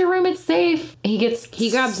 this is your room, it's safe. He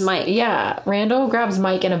grabs Mike. Yeah. Randall grabs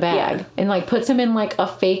Mike in a bag and like puts him in like a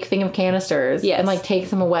fake thing of canisters and like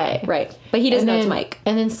takes him away. Right. But he doesn't know it's Mike.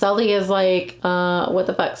 And then Sully is like, what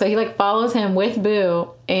the fuck? So he like follows him with Boo,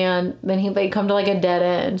 and then they come to like a dead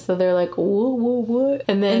end. So they're like, what?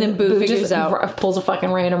 And then Boo figures just out. Pulls a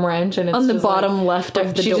fucking random wrench, and it's on the just bottom like, left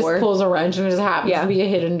of the she door. just pulls a wrench, and it just happens to be a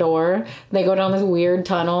hidden door. They go down this weird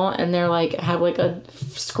tunnel, and they're like have like a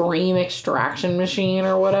scream extraction machine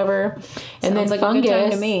or whatever. And then like Fungus, a good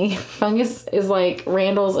time to me. Fungus is like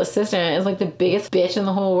Randall's assistant, is like the biggest bitch in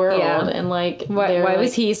the whole world. Yeah. And like why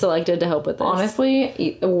was he selected to help with this?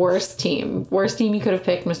 Honestly, worst team you could have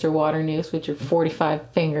picked, Mr. Waternoose, with your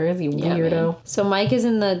 45 fingers, you weirdo. Man. So Mike is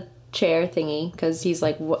in the chair thingy because he's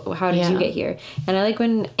like, how did you get here? And I like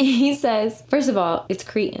when he says, first of all, it's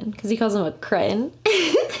cretin because he calls him a cretin.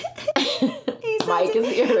 Mike is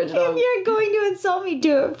the original. If you're going to insult me,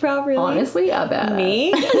 do it properly. Honestly, I bet.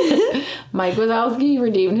 Me? Mike Wazowski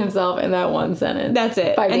redeemed himself in that one sentence. That's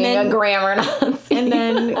it. By being a grammar Nazi. And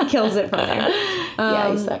then kills it from there.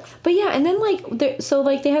 Yeah, he sucks. But yeah, and then like,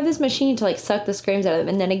 they have this machine to like suck the screams out of them.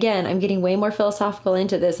 And then again, I'm getting way more philosophical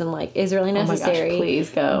into this and like, is really necessary. Oh my gosh, please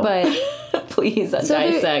go. But please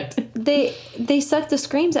dissect. They suck the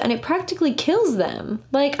screams out and it practically kills them.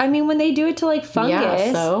 Like, I mean, when they do it to like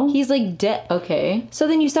Fungus, he's like dead. Okay. So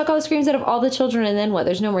then you suck all the screams out of all the children and then what?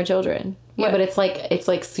 There's no more children. Yeah, but it's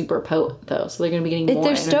like super potent though, so they're gonna be getting more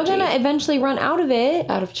They're still gonna eventually run out of it.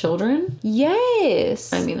 Out of children?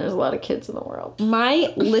 Yes. I mean, there's a lot of kids in the world.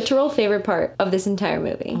 My literal favorite part of this entire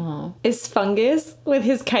movie is Fungus with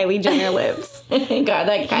his Kylie Jenner lips. God,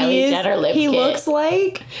 that Kylie Jenner lip He kit. looks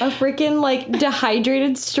like a freaking like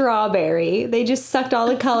dehydrated strawberry. They just sucked all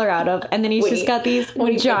the color out of, and then he's just got these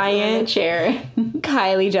giant chair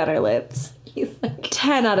Kylie Jenner lips. He's like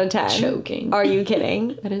 10 out of 10. choking. Are you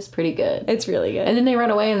kidding? That is pretty good. It's really good. And then they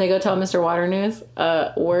run away and they go tell Mr. Waternoose.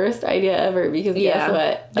 Worst idea ever, because guess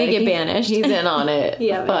what? They get banished. He's in on it.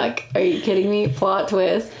 Yeah. Fuck. Are you kidding me? Plot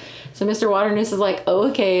twist. So Mr. Waternoose is like, oh,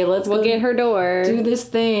 okay, we'll get her door. Do this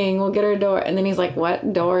thing. We'll get her door. And then he's like,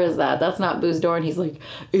 what door is that? That's not Boo's door. And he's like,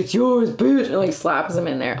 it's yours, bitch. And like slaps him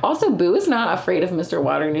in there. Also, Boo is not afraid of Mr.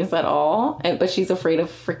 Waternoose at all. But she's afraid of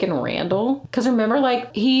freaking Randall. Because remember,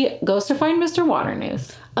 like, he goes to find Mr.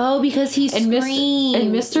 Waternoose. Oh, because he screams.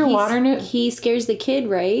 And Mr. Waternoose. He scares the kid,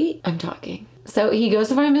 right? I'm talking. So he goes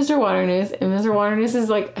to find Mr. Waternoose. And Mr. Waternoose is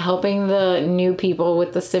like helping the new people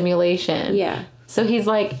with the simulation. Yeah. So he's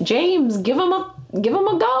like, James, give him a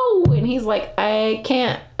go. And he's like, I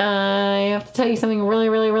can't. I have to tell you something really,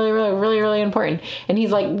 really, really, really, really, really important. And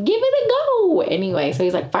he's like, give it a go. Anyway, so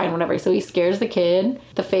he's like, fine, whatever. So he scares the kid,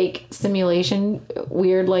 the fake simulation,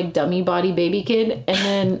 weird, like, dummy body baby kid. And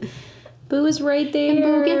then Boo is right there. And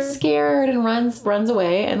Boo gets scared and runs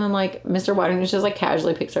away. And then, like, Mr. Waternoose just, like,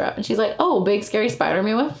 casually picks her up. And she's like, oh, big scary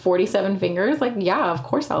Spider-Man with 47 fingers? Like, yeah, of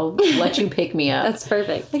course I'll let you pick me up. That's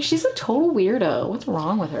perfect. Like, she's a total weirdo. What's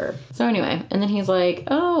wrong with her? So anyway, and then he's like,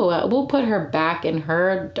 oh, we'll put her back in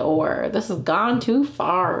her door. This has gone too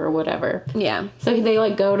far or whatever. Yeah. So they,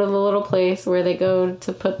 like, go to the little place where they go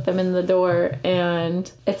to put them in the door. And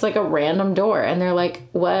it's, like, a random door. And they're like,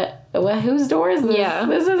 what? Whose door is this? Yeah.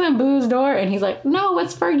 This isn't Boo's door. And he's like, no,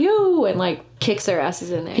 it's for you. And like kicks their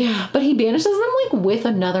asses in there. Yeah. But he banishes them like with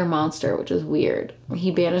another monster, which is weird.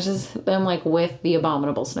 He banishes them like with the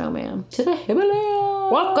Abominable Snowman to the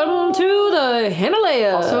Himalayas. Welcome to the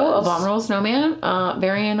Himalayas. Also, Abominable Snowman,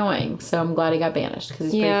 very annoying. So I'm glad he got banished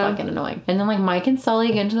because he's pretty fucking annoying. And then like Mike and Sully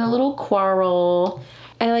get into their little quarrel.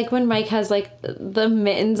 I like when Mike has like the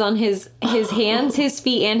mittens on his hands, his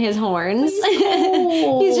feet, and his horns.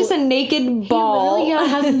 He's just a naked ball. He literally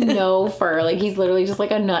has no fur. Like he's literally just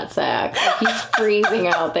like a nutsack. Like, he's freezing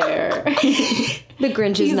out there. The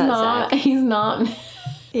Grinch's nutsack. He's not.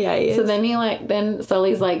 Yeah, he is. So then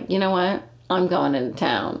Sully's like, you know what? I'm going into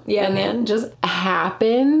town. Yeah, and then just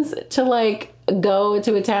happens to like go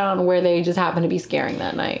to a town where they just happen to be scaring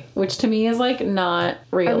that night, which to me is like not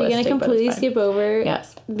realistic. Are we gonna completely skip over?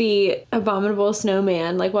 Yes. The Abominable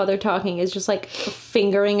Snowman, like while they're talking, is just like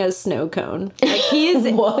fingering a snow cone. Like he is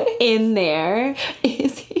in there.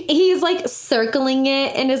 Is he? He's like circling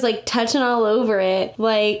it and is like touching all over it.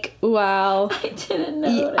 Like, wow. I didn't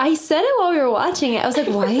know. I said it while we were watching it. I was like,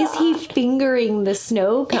 why is he fingering the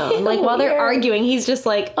snow cone? Like while they're arguing, he's just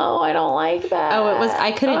like, oh, I don't like that. Oh,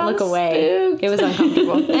 I couldn't look away. It was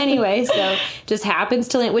uncomfortable. Anyway, so just happens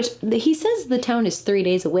to land, which he says the town is 3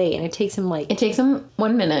 days away, and it takes him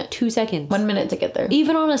 1 minute. 2 seconds. 1 minute to get there.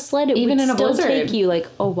 Even on a sled, it would still take you like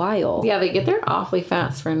a while. Yeah, they get there awfully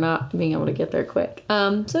fast for not being able to get there quick.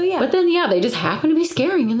 So yeah. But then, yeah, they just happen to be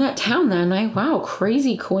scaring in that town that night. Wow,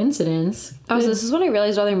 crazy coincidence. Also, this is when I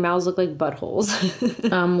realized all their mouths look like buttholes.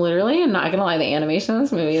 Literally, I'm not gonna lie, the animation in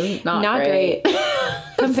this movie is not great.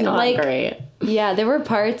 It's not great. Yeah, there were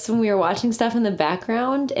parts when we were watching stuff in the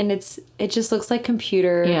background, and it just looks like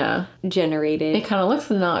computer generated. It kind of looks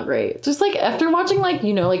not great. Just like after watching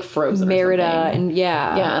like Frozen, Merida, and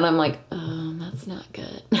yeah, and I'm like, that's not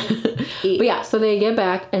good. But yeah, so they get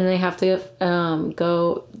back and they have to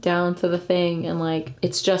go down to the thing, and like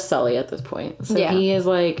it's just Sully at this point. So he is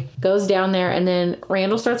like goes down there, and then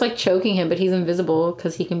Randall starts like choking him, but he's invisible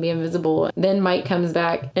because he can be invisible. Then Mike comes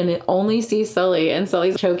back and it only sees Sully, and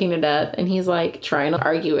Sully's choking to death, and he's like trying to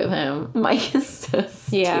argue with him. Mike is so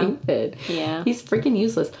stupid. Yeah, he's freaking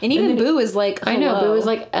useless. And even Boo is like, hello. I know, Boo is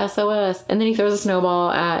like SOS, and then he throws a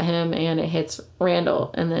snowball at him and it hits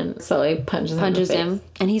Randall, and then Sully punches him,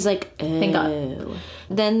 and he's like, thank God.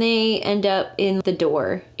 Then they end up in the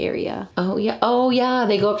door area. Oh yeah,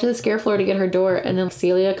 they go up to the scare floor to get her door, and then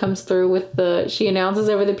Celia comes through with she announces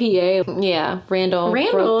over the PA. Yeah, Randall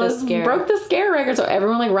broke the scare record, so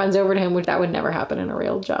everyone like runs over to him, which that would never happen in a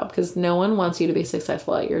real job because no one wants you to be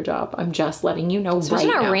successful at your job. I'm just letting you know. Especially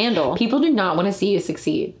right now. Randall. People do not want to see you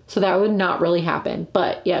succeed, so that would not really happen.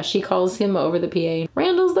 But yeah, she calls him over the PA.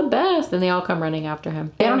 Randall's the best, and they all come running after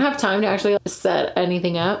him. They don't have time to actually set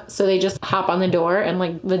anything up, so they just hop on the door and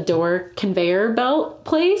like the door conveyor belt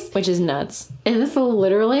place, which is nuts. And this is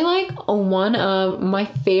literally like one of my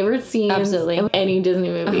favorite scenes of any Disney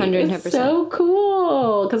movie. 110%. It's so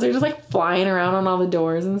cool because they're just like flying around on all the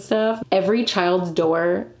doors and stuff. Every child's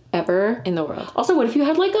door ever in the world. Also, what if you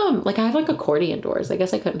had like I have like accordion doors? I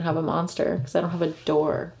guess I couldn't have a monster because I don't have a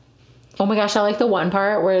door. Oh my gosh, I like the one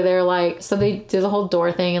part where they're like, so they do the whole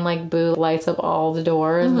door thing and like Boo lights up all the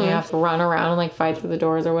doors and they have to run around and like fight through the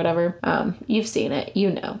doors or whatever. You've seen it,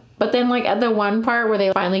 you know. But then like at the one part where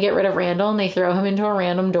they finally get rid of Randall and they throw him into a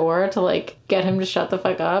random door to like get him to shut the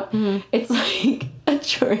fuck up, it's like a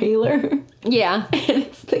trailer. Yeah.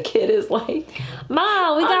 And the kid is like,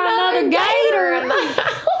 Mom, we got another gator in the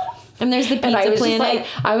house. And there's the Pizza Planet.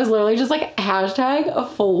 I was literally just like, hashtag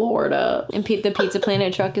Florida. And the Pizza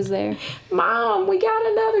Planet truck is there. Mom, we got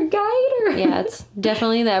another gator. Yeah, it's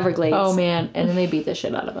definitely the Everglades. Oh, man. And then they beat the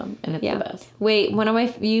shit out of him. And it's the best. Wait,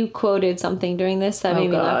 you quoted something during this that made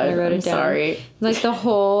me laugh and I wrote it down. Sorry. Like the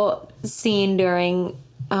whole scene during,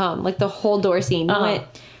 like the whole door scene. You went,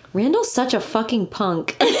 Randall's such a fucking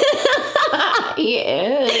punk. He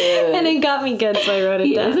is. And it got me good, so I wrote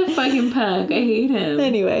it down. He is a fucking punk. I hate him.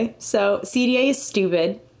 Anyway, so CDA is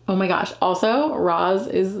stupid. Oh my gosh. Also, Roz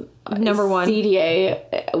is number one.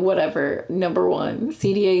 CDA, whatever, number one.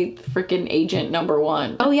 CDA freaking agent number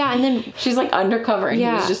one. Oh yeah, and then she's like undercover and he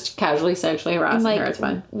was just casually sexually harassing her. It's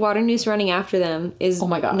fine. Waternoose running after them is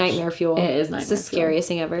nightmare fuel. It is nightmare fuel. It's the scariest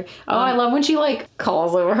thing ever. Oh, I love when she like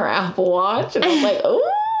calls over her Apple Watch and I was like, oh.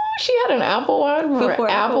 She had an Apple Watch before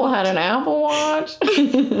Apple had an Apple Watch.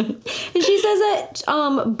 And she says that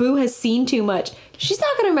Boo has seen too much. She's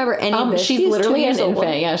not going to remember any of this. She's literally an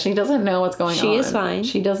infant. Yeah, she doesn't know what's going on. She is fine.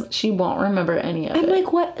 She won't remember any of it. I'm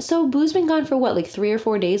like, what? So Boo's been gone for what, like 3 or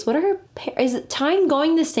 4 days? What are her... Is it time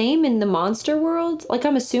going the same in the monster world? Like,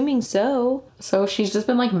 I'm assuming so. So she's just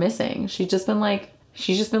been like missing. She's just been like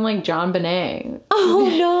John Bonet. Oh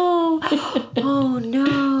no. Oh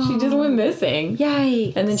no. She just went missing.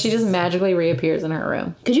 Yikes. And then she just magically reappears in her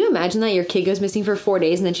room. Could you imagine that your kid goes missing for 4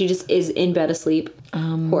 days and then she just is in bed asleep?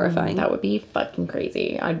 Horrifying. That would be fucking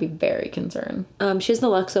crazy. I'd be very concerned. She has an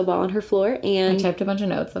Alexo ball on her floor and... I typed a bunch of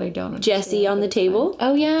notes that I don't understand. Jessie on the table.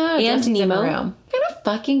 Oh yeah. And Jessie's Nemo. In the room. What kind of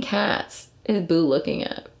fucking cats is Boo looking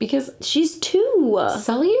at? Because she's 2.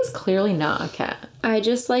 Sully is clearly not a cat. I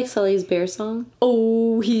just like Sully's bear song.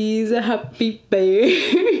 Oh, he's a happy bear.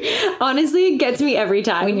 Honestly, it gets me every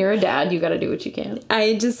time. When you're a dad, you gotta do what you can.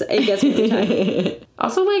 It gets me every time.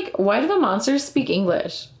 Also, like, why do the monsters speak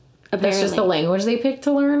English? Apparently. That's just the language they pick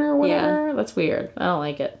to learn or whatever? Yeah. That's weird. I don't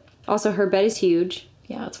like it. Also, her bed is huge.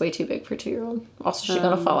 Yeah, it's way too big for a 2-year-old. Also, she's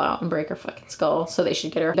gonna fall out and break her fucking skull, so they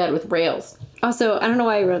should get her bed with rails. Also, I don't know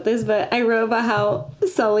why I wrote this, but I wrote about how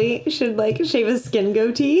Sully should, like, shave a skin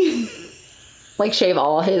goatee. Like, shave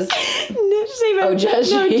all his... just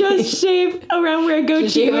shave around where a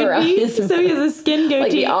goatee would be. So he has a skin goatee.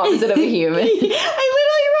 Like the opposite of a human. I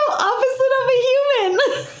literally wrote opposite of a human.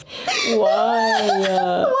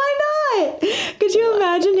 Why? Why not? Could you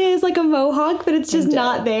imagine his, like, a mohawk, but it's just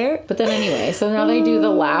not there. But then anyway, so now they do the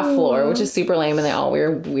laugh floor, which is super lame, and they all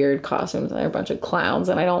wear weird costumes, and they're a bunch of clowns,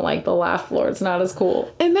 and I don't like the laugh floor. It's not as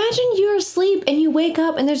cool. Imagine you're asleep and you wake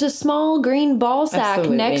up and there's a small green ball sack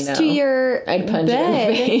next to your I'd punch it in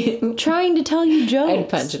the face. Trying to tell you jokes. I'd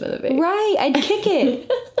punch it in the face. Right, I'd kick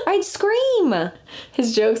it. I'd scream.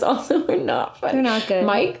 His jokes also are not funny. They're not good.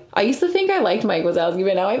 Mike, I used to think I liked Mike Wazowski,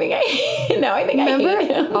 but now I think I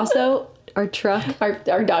hate him. Also, our truck.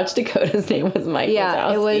 Our Dodge Dakota's name was Mike Wazowski.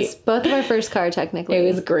 Yeah, it was both of our first car, technically. It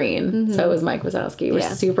was green, so it was Mike Wazowski. We're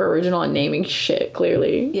super original in naming shit,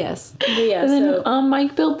 clearly. Yes. But yeah, and then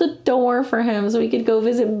Mike built the door for him so he could go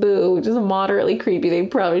visit Boo, which is moderately creepy. They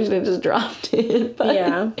probably should have just dropped it. But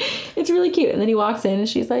yeah. It's really cute. And then he walks in and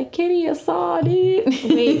she's like, Kitty, I saw it.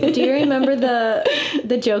 Wait, do you remember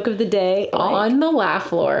the joke of the day? On the laugh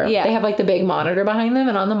floor. Yeah. They have like the big monitor behind them,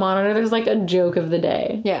 and on the monitor there's like a joke of the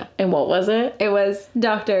day. Yeah. And what was it? It was,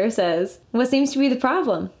 doctor says, what seems to be the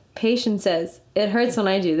problem? Patient says, it hurts when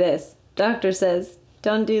I do this. Doctor says,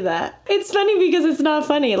 don't do that. It's funny because it's not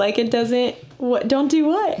funny. Like, it doesn't, don't do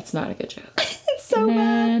what? It's not a good joke. It's so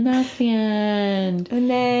bad. That's the end. And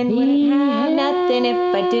then wouldn't have nothing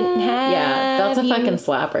if I didn't have that's a you. fucking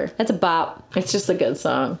slapper. That's a bop. It's just a good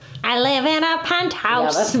song. I live in a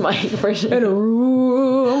penthouse. Yeah, that's Mike for sure. In a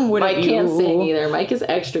room with Mike can't sing either. Mike is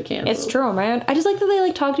extra canceled. It's true, man. I just like that they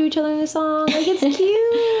like talk to each other in the song. Like, it's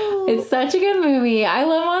cute. It's such a good movie. I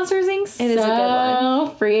love Monsters Inc. It is a good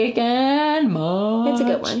one. Freaking much. It's a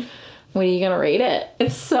good one. What are you gonna rate it?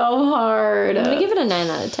 It's so hard. I'm gonna give it a 9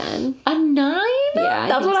 out of 10. A 9? Yeah,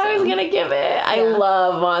 that's what I was gonna give it. I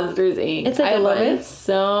love Monsters Inc. It's a good I love one. it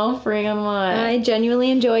so freaking much. I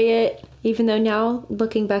genuinely enjoy it, even though now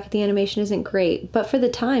looking back at the animation isn't great. But for the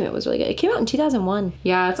time, it was really good. It came out in 2001.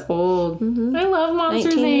 Yeah, it's old. Mm-hmm. I love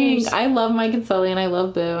Monsters 19 Inc. years. I love Mike and Sully, and I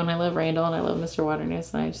love Boo, and I love Randall, and I love Mr.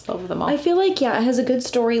 Waternoose, and I just love them all. I feel like, it has a good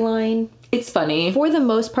storyline. It's funny. For the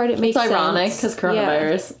most part, it makes sense. It's ironic because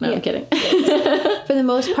coronavirus. No, I'm kidding. For the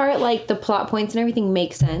most part, like, the plot points and everything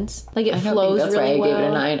make sense. Like, it flows that's really why well. I gave it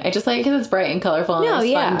a 9. I just like it because it's bright and colorful and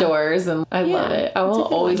there's fun doors, and I love it. I will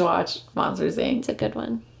always watch Monsters Inc. It's a good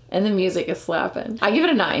one. And the music is slapping. I give it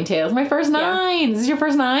a 9, too. It's my first 9. Is this your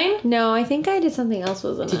first 9? No, I think I did something else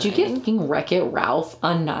was a 9. Did you give fucking Wreck-It Ralph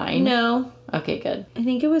a 9? No. Okay, good. I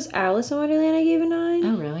think it was Alice in Wonderland I gave a 9.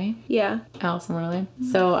 Oh, really? Yeah. Alice in Wonderland.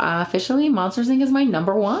 So, officially, Monsters Inc. is my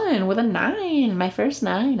number 1 with a 9. My first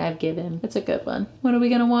 9 I've given. It's a good one. What are we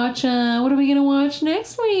gonna watch? What are we gonna watch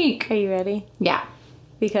next week? Are you ready? Yeah.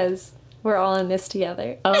 Because we're all in this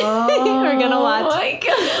together. Oh, we're gonna watch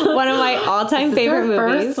one of my all-time favorite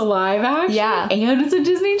movies. First live action? Yeah. And it's a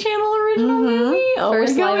Disney Channel original movie? Oh,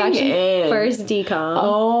 first live action. In. First DCOM.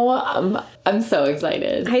 Oh, I'm so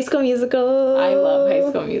excited. High School Musical. I love High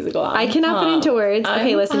School Musical. I cannot put into words.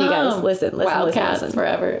 Okay, listen, you guys. Listen. Wildcats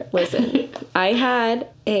forever. Listen. I had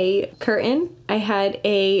a curtain. I had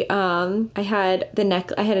a I had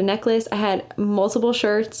a necklace. I had multiple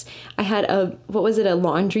shirts. I had a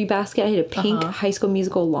laundry basket. I had a pink High School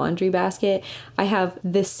Musical laundry basket. I have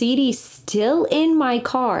the CD still in my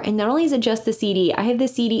car. And not only is it just the CD, I have the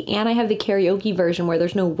CD and I have the karaoke version where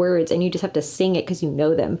there's no words and you just have to sing it because you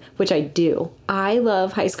know them, which I do. I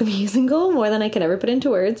love High School Musical more than I can ever put into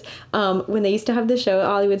words. When they used to have the show at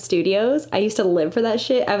Hollywood Studios, I used to live for that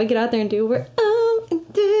shit. I would get out there and do we're all in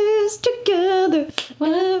this together.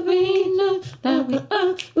 What we know that we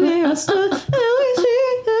are, we're so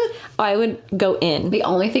I would go in. The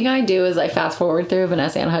only thing I do is I fast forward through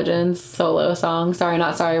Vanessa Ann Hudgens' solo song. Sorry,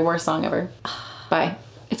 not sorry, worst song ever. Bye.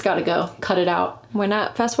 It's gotta go. Cut it out. We're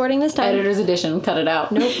not fast forwarding this time. Editor's edition. Cut it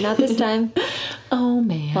out. Nope, not this time. Oh,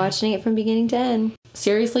 man. Watching it from beginning to end.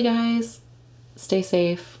 Seriously, guys, stay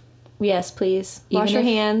safe. Yes, please. Wash your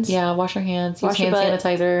hands. Yeah, wash your hands. Wash Use your hand butt.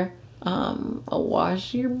 sanitizer.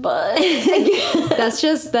 Wash your butt.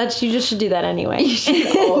 You just should do that anyway. You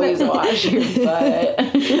should always wash your butt.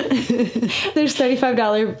 There's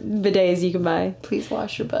 $35 bidets you can buy. Please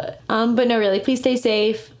wash your butt. But no, really, please stay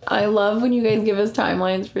safe. I love when you guys give us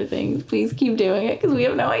timelines for things. Please keep doing it because we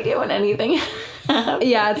have no idea when anything happens.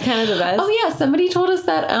 Yeah, it's kind of the best. Oh yeah, somebody told us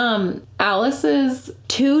that Alice's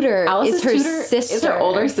tutor is her sister. Is her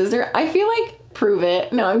older sister. I feel like prove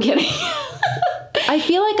it. No, I'm kidding. I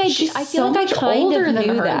feel like I kind of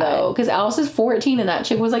knew her, that though, because Alice is 14 and that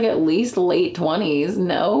chick was like at least late 20s.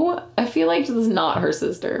 No, I feel like this is not her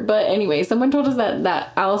sister. But anyway, someone told us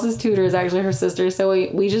that Alice's tutor is actually her sister, so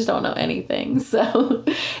we just don't know anything. So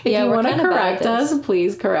if you want to correct us,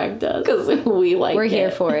 please correct us because we're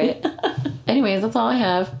here for it. Anyways, anyways, that's all I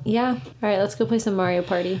have. Yeah. All right, let's go play some Mario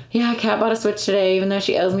Party. Yeah, Kat bought a Switch today, even though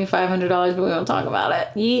she owes me $500, but we won't talk about it.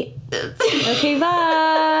 Yeet. Okay,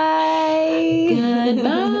 bye. Goodbye.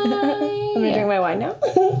 I'm going to drink my wine now.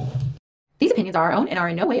 These opinions are our own and are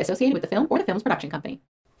in no way associated with the film or the film's production company.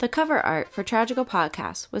 The cover art for Tragical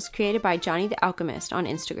Podcast was created by Johnny the Alchemist on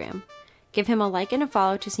Instagram. Give him a like and a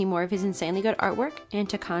follow to see more of his insanely good artwork and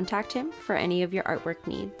to contact him for any of your artwork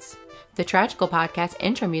needs. The Tragical Podcast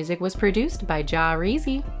intro music was produced by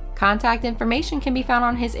Jahreezy. Contact information can be found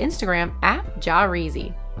on his Instagram at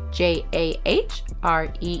Jahreezy. Jahreezy.